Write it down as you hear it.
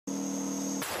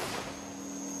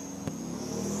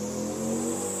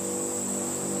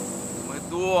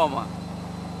дома.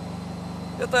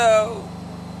 Это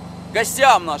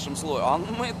гостям нашим слою, а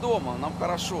мы дома, нам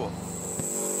хорошо.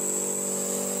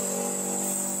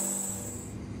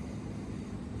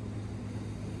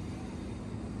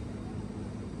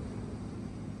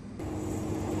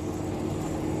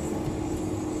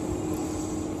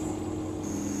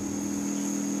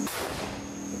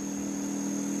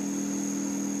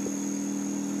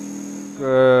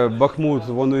 Бахмут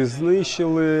вони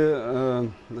знищили,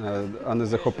 а не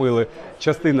захопили.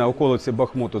 Частина околиці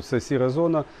Бахмуту – це сіра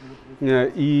зона,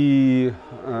 і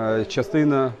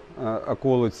частина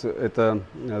околиць – це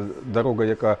дорога,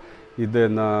 яка йде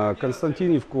на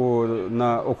Константинівку.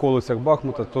 На околицях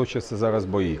Бахмута точаться зараз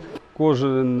бої.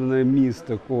 Кожне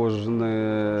місто,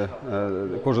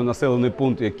 кожен населений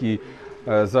пункт, який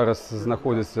зараз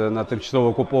знаходиться на тимчасово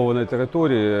окупованій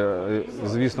території,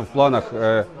 звісно, в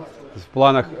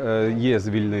планах є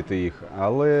звільнити їх,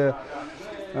 але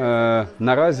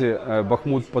наразі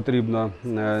Бахмут потрібно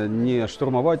не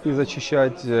штурмувати, не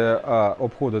зачищати, а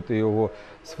обходити його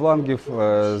з флангів,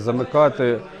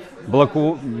 замикати,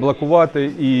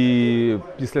 блокувати і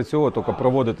після цього тільки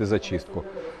проводити зачистку.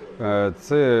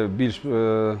 Це більш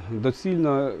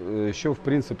доцільно, що в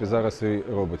принципі зараз і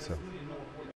робиться.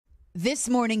 This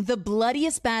morning, the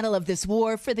bloodiest battle of this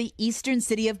war for the eastern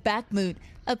city of Bakhmut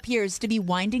appears to be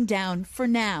winding down for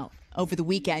now. Over the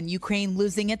weekend, Ukraine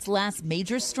losing its last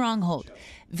major stronghold.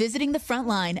 Visiting the front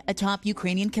line, a top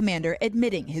Ukrainian commander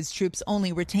admitting his troops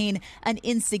only retain an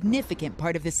insignificant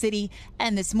part of the city.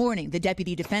 And this morning, the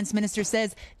deputy defense minister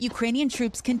says Ukrainian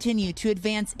troops continue to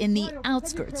advance in the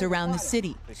outskirts around the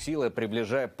city.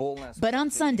 But on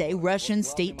Sunday, Russian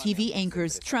state TV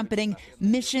anchors trumpeting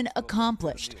mission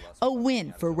accomplished, a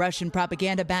win for Russian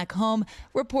propaganda back home,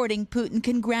 reporting Putin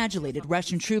congratulated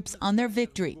Russian troops on their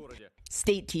victory.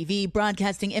 State TV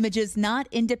broadcasting images not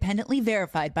independently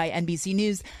verified by NBC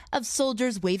News of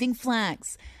soldiers waving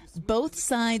flags. Both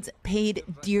sides paid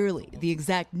dearly. The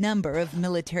exact number of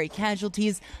military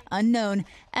casualties unknown,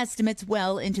 estimates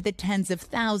well into the tens of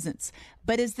thousands.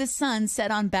 But as the sun set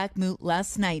on Bakhmut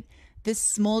last night, the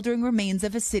smoldering remains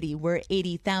of a city where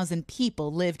 80,000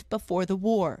 people lived before the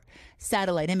war.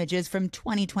 Satellite images from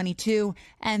 2022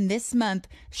 and this month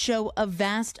show a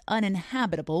vast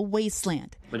uninhabitable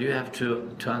wasteland. But you have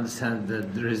to understand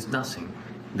that there is nothing.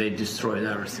 They destroyed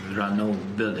everything. There are no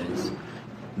buildings.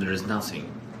 There is nothing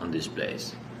on this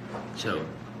place. So,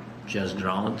 just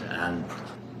ground and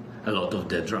a lot of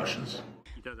dead Russians.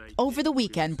 Over the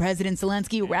weekend, President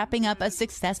Zelensky wrapping up a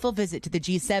successful visit to the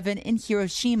G7 in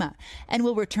Hiroshima and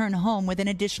will return home with an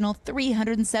additional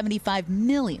 $375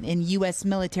 million in U.S.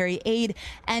 military aid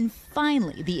and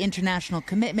finally the international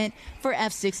commitment for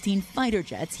F-16 fighter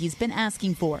jets he's been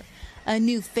asking for. A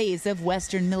new phase of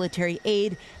Western military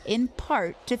aid, in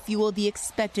part to fuel the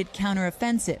expected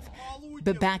counteroffensive.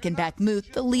 But back in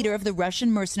Bakhmut, the leader of the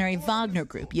Russian mercenary Wagner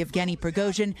Group, Yevgeny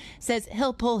Prigozhin, says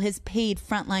he'll pull his paid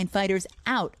frontline fighters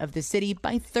out of the city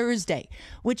by Thursday,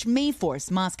 which may force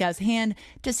Moscow's hand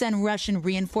to send Russian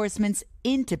reinforcements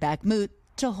into Bakhmut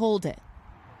to hold it.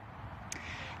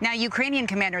 Now, Ukrainian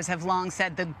commanders have long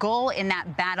said the goal in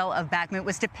that battle of Bakhmut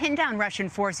was to pin down Russian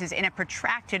forces in a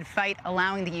protracted fight,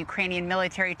 allowing the Ukrainian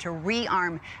military to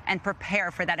rearm and prepare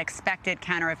for that expected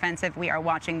counteroffensive we are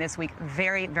watching this week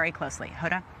very, very closely.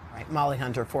 Hoda? Right. Molly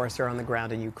Hunter, forester on the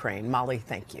ground in Ukraine. Molly,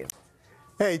 thank you.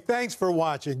 Hey, thanks for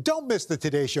watching. Don't miss the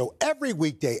Today Show every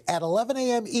weekday at 11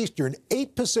 a.m. Eastern,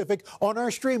 8 Pacific on our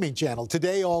streaming channel,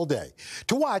 Today All Day.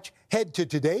 To watch, head to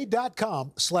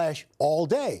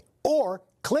today.com/allday or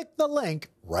click the link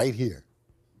right here.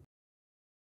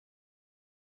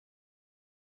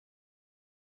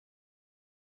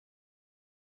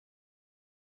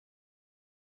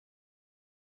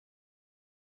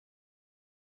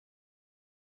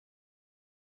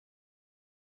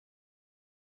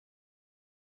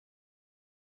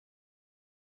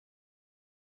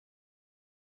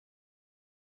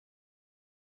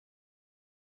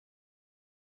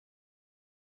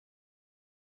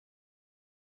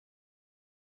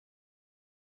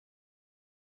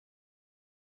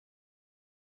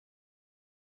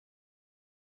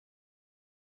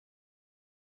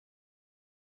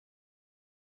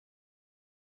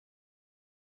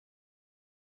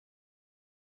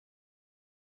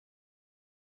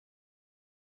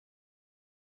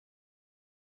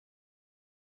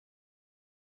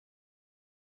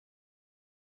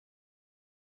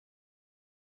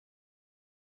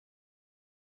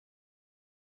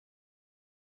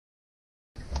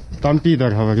 Там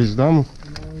пидор, говоришь, да?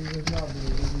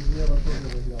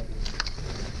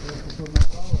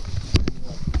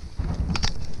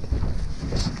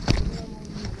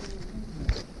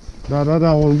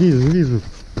 Да, он вижу.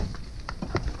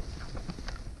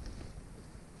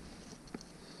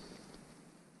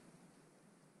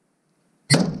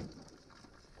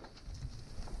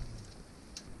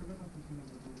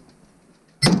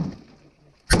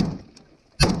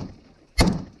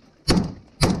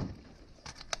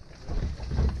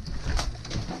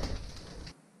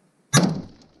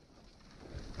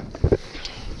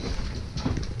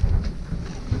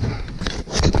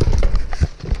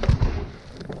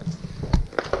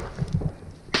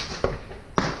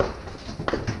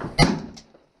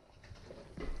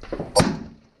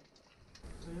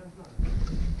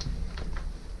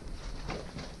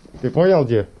 Ты понял,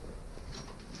 где?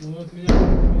 Ну вот меня...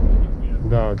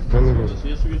 Да, тебя не вижу.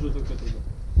 Я же вижу только туда.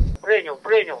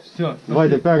 Принял. Все.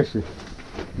 Давайте перший.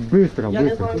 Быстро,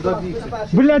 быстро.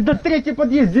 Блядь, да третий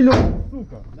подъезд зеленый,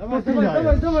 сука. Давай.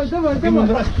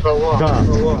 Да.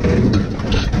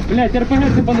 Блядь,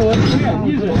 РПГ цепануло.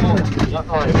 Ниже.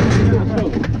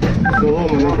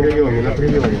 Солома на приеме, на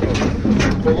приеме.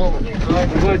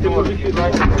 Давайте, мужики,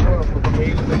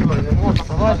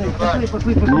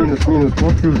 Минус,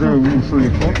 хлопці вже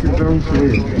ушли, хлопці вже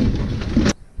ушли.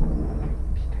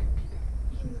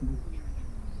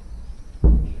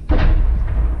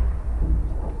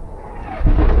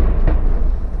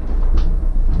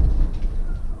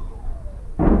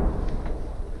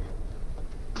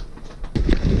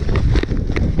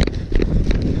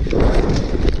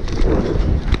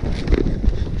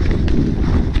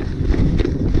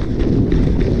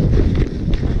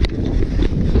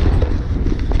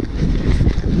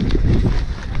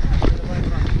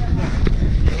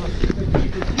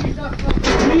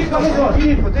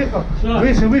 Тихо.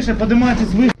 Выше, поднимайтесь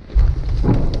выше.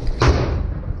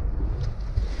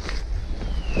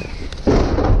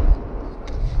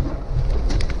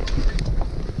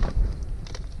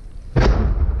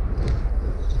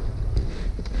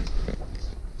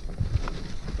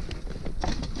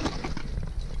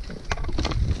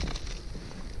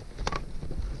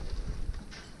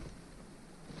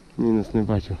 Мінус не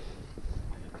бачу.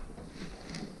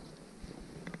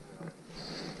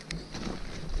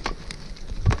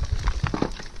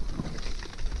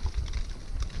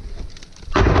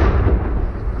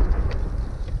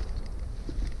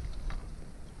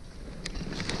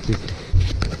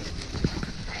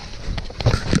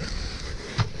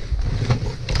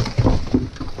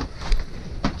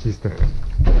 Чисто.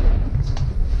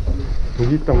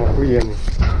 Вид там охуенный.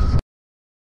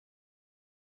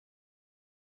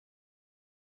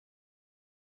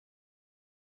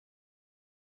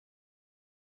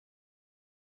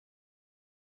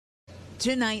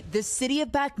 Tonight, the city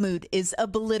of Bakhmut is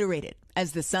obliterated.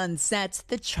 As the sun sets,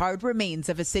 the charred remains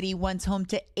of a city once home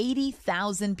to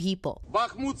 80,000 people.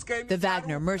 The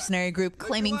Wagner mercenary group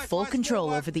claiming full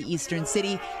control over the eastern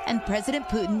city, and President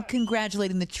Putin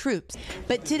congratulating the troops.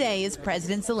 But today, as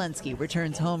President Zelensky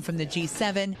returns home from the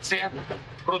G7, Це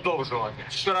продовжування.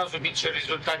 Щоразу більше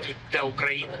результатів для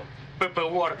України.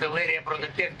 ППО, артилерія,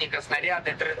 бронетехніка,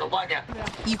 снаряди, тренування.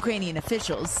 Ukrainian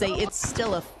officials say it's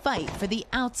still a fight for the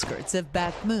outskirts of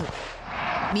Bakhmut.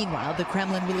 Meanwhile, the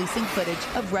Kremlin releasing footage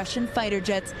of Russian fighter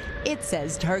jets, it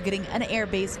says targeting an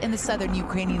airbase in the southern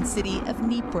Ukrainian city of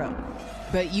Dnipro.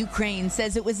 But Ukraine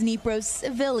says it was Dnipro's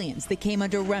civilians that came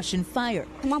under Russian fire.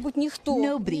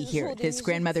 Nobody here, this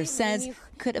grandmother says,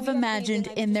 could have imagined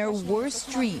in their worst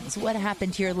dreams what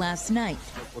happened here last night.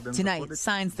 Tonight,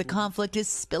 signs the conflict is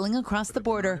spilling across the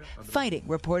border, fighting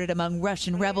reported among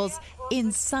Russian rebels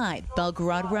inside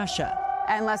Belgorod, Russia.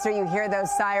 And Lester, you hear those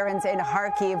sirens in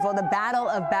Kharkiv. Well, the Battle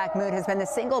of Bakhmut has been the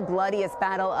single bloodiest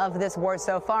battle of this war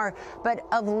so far, but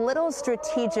of little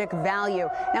strategic value.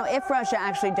 Now, if Russia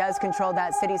actually does control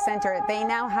that city center, they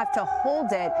now have to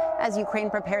hold it as Ukraine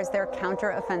prepares their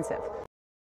counteroffensive.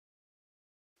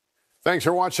 Thanks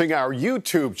for watching our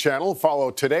YouTube channel.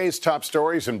 Follow today's top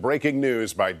stories and breaking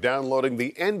news by downloading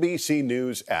the NBC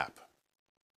News app.